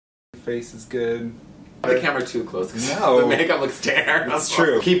face is good. The camera too close. No. The makeup looks terrible. It's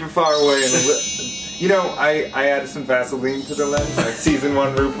true. Keep it far away. And you know, I added some Vaseline to the lens, like season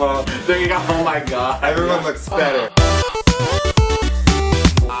 1 RuPaul. There you go. Oh my god. Everyone looks better.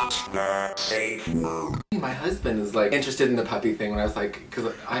 My husband is like interested in the puppy thing when I was like,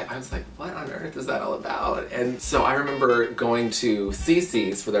 because I was like, what on earth is that all about? And so I remember going to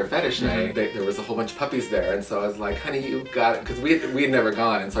CC's for their fetish night. There was a whole bunch of puppies there, and so I was like, honey, you got it, because we had never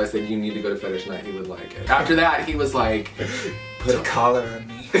gone, and so I said, you need to go to fetish night, he would like it. After that, he was like, put a collar on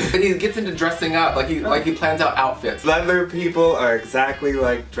me. And he gets into dressing up, like he plans out outfits. Leather people are exactly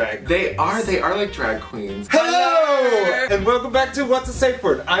like drag queens. They are like drag queens. Hello! And welcome back to What's a Safe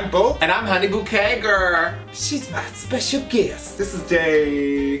Word. I'm Bo. And I'm Honey Bouquet Girl. She's my special guest. This is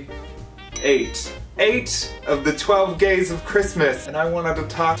day 8. 8 of the 12 days of Christmas. And I wanted to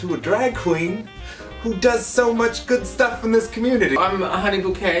talk to a drag queen who does so much good stuff in this community. I'm Honey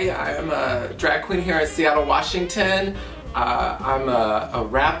Bouquet. I'm a drag queen here in Seattle, Washington. I'm a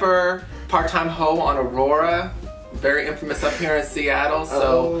rapper, part-time hoe on Aurora, very infamous up here in Seattle,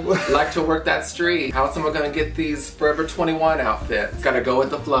 so like to work that street. How else am I gonna get these Forever 21 outfits? Gotta go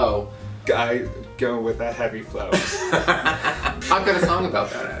with the flow. I go with that heavy flow. I've got a song about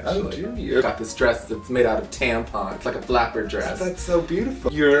that actually. Oh, do you? Got this dress that's made out of tampons. It's like a flapper dress. That's so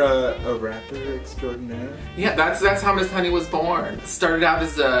beautiful. You're a rapper extraordinaire? Yeah, that's how Miss Honey was born. Started out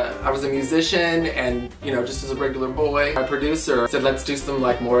as I was a musician and, you know, just as a regular boy. My producer said, let's do some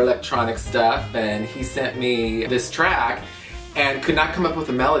like more electronic stuff, and he sent me this track and could not come up with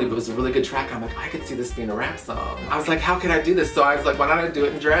a melody, but it was a really good track. I'm like, I could see this being a rap song. I was like, how could I do this? So I was like, why not I do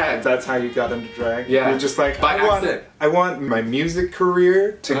it in drag? That's how you got into drag? Yeah. You're just like, by accident. I want my music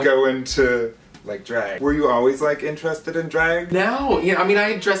career to go into like drag. Were you always like interested in drag? No, you know, I mean,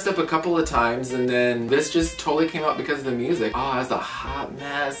 I had dressed up a couple of times, and then this just totally came out because of the music. Oh, I was a hot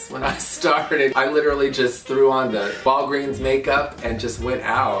mess when I started. I literally just threw on the Walgreens makeup and just went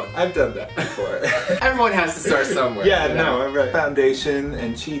out. I've done that before. Everyone has to start somewhere. Yeah, you know? no, I'm right. Foundation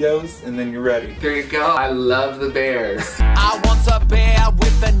and Cheetos, and then you're ready. There you go. I love the bears. I want a bear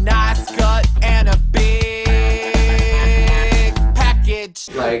with a nice gut and a big package.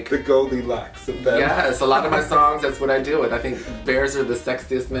 Like the Goldilocks of them. Yes, a lot of my songs, that's what I deal with. I think bears are the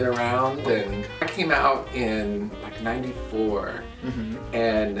sexiest men around, and I came out in like '94,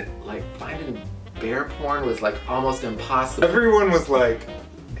 and like finding bear porn was like almost impossible. Everyone was like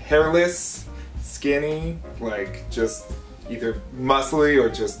hairless, skinny, like just either muscly or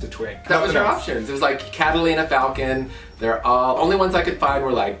just a twink. That was your options. It was like Catalina Falcon. They're all, only ones I could find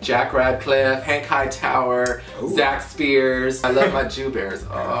were like Jack Radcliffe, Hank Hightower, Zach Spears. I love my Jew bears.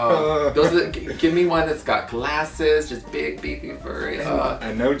 Oh, those are, give me one that's got glasses, just big, beefy, furry.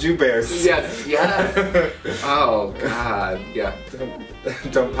 I know Jew bears. Yes, yes. Oh God, yeah.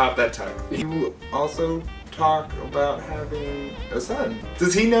 Don't pop that tongue. You also talk about having a son.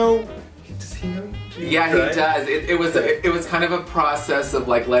 Does he know? Does he know? Yeah, he does. It was kind of a process of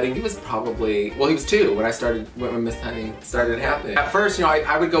like letting. He was probably, well, he was 2 when Miss Honey started happening. At first, you know,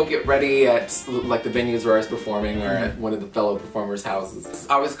 I would go get ready at like the venues where I was performing or at one of the fellow performers' houses.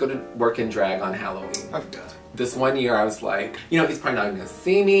 I always go to work in drag on Halloween. I'm done. This one year I was like, you know, he's probably not gonna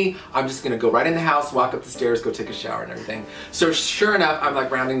see me. I'm just gonna go right in the house, walk up the stairs, go take a shower and everything. So sure enough, I'm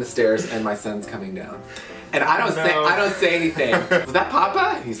like rounding the stairs and my son's coming down. And I don't say anything. Was that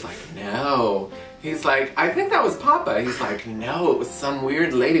Papa? He's like, no. He's like, I think that was Papa. He's like, no, it was some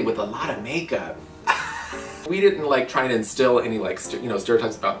weird lady with a lot of makeup. We didn't like try and instill any like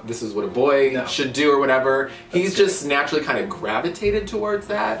stereotypes about this is what a boy should do or whatever. He's just naturally kind of gravitated towards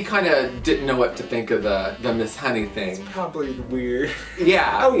that. He kind of didn't know what to think of the Miss Honey thing. It's probably weird.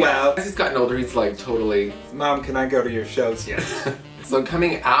 Yeah. Oh well. As he's gotten older, he's like totally. Mom, can I go to your shows yet? So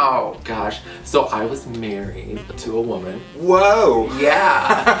coming out, gosh, so I was married to a woman. Whoa!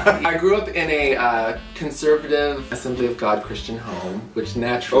 Yeah! I grew up in a conservative Assembly of God Christian home, which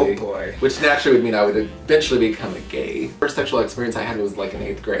naturally, which naturally would mean I would eventually become a gay. First sexual experience I had was like in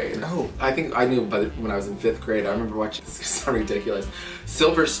 8th grade. Oh. I think I knew when I was in 5th grade. I remember watching, this is so ridiculous,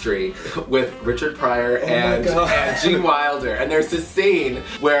 Silver Streak with Richard Pryor and Gene Wilder. And there's this scene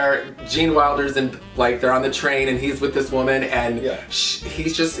where Gene Wilder's in, like, they're on the train and he's with this woman and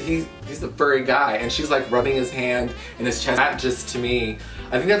he's the furry guy and she's like rubbing his hand in his chest. That just, to me,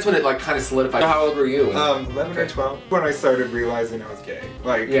 I think that's when it like kind of solidified. How old were you? 11 or 12. When I started realizing I was gay.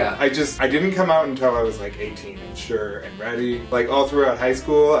 Like, yeah. I didn't come out until I was like 18 and sure and ready. Like all throughout high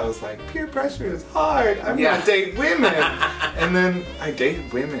school, I was like, peer pressure is hard. I'm gonna date women. And then I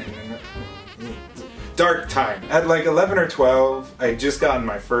dated women. And dark time. At like 11 or 12, I had just gotten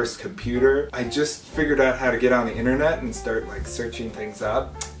my first computer. I just figured out how to get on the internet and start like searching things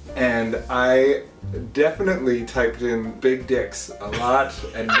up. and I definitely typed in big dicks a lot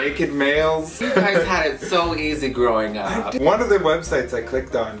and naked males. You guys had it so easy growing up. One of the websites I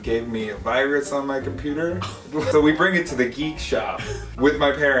clicked on gave me a virus on my computer. So we bring it to the geek shop with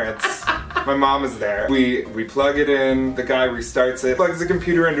my parents. My mom is there. We plug it in, the guy restarts it, plugs the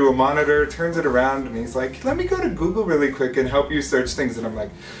computer into a monitor, turns it around, and he's like, let me go to Google really quick and help you search things. And I'm like,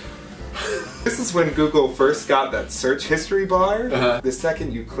 this is when Google first got that search history bar. The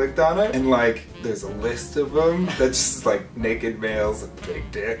second you clicked on it, and like, there's a list of them that's just like naked males and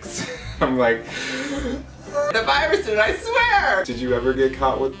big dicks. I'm like, the virus did, I swear! Did you ever get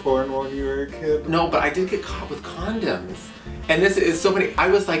caught with porn when you were a kid? No, but I did get caught with condoms. And this is so funny. I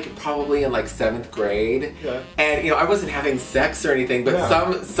was like probably in like 7th grade, and you know I wasn't having sex or anything,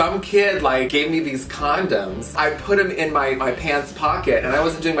 but some kid like gave me these condoms. I put them in my pants pocket, and I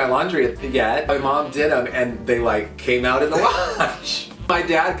wasn't doing my laundry yet. My mom did them, and they like came out in the wash. My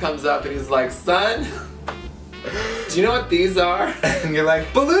dad comes up and he's like, "Son, do you know what these are?" And you're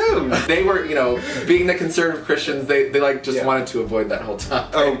like, balloons! They were, you know, being the conservative Christians, they like just wanted to avoid that whole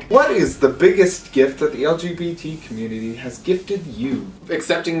topic. Oh, what is the biggest gift that the LGBT community has gifted you?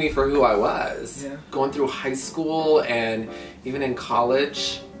 Accepting me for who I was. Going through high school and even in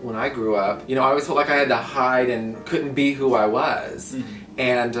college when I grew up, you know, I always felt like I had to hide and couldn't be who I was.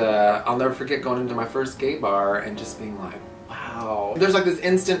 And I'll never forget going into my first gay bar and just being like, wow. There's like this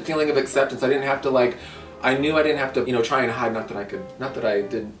instant feeling of acceptance. I didn't have to like, I knew I didn't have to, you know, try and hide. Not that I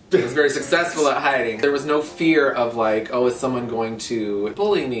did. I was very successful at hiding. There was no fear of like, oh, is someone going to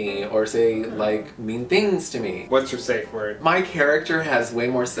bully me or say like mean things to me? What's your safe word? My character has way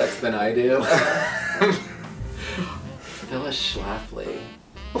more sex than I do. Phyllis Schlafly.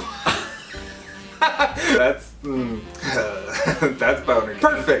 That's that's boner.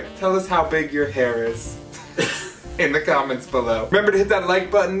 Perfect. Tell us how big your hair is. In the comments below. Remember to hit that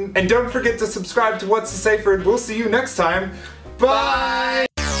like button, and don't forget to subscribe to What's the Safeword. We'll see you next time. Bye!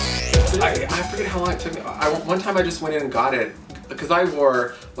 I forget how long it took me. One time I just went in and got it, because I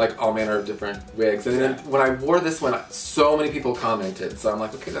wore like all manner of different wigs, and then when I wore this one, so many people commented, so I'm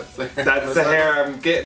like, okay, that's the hair. That's the hair I'm getting.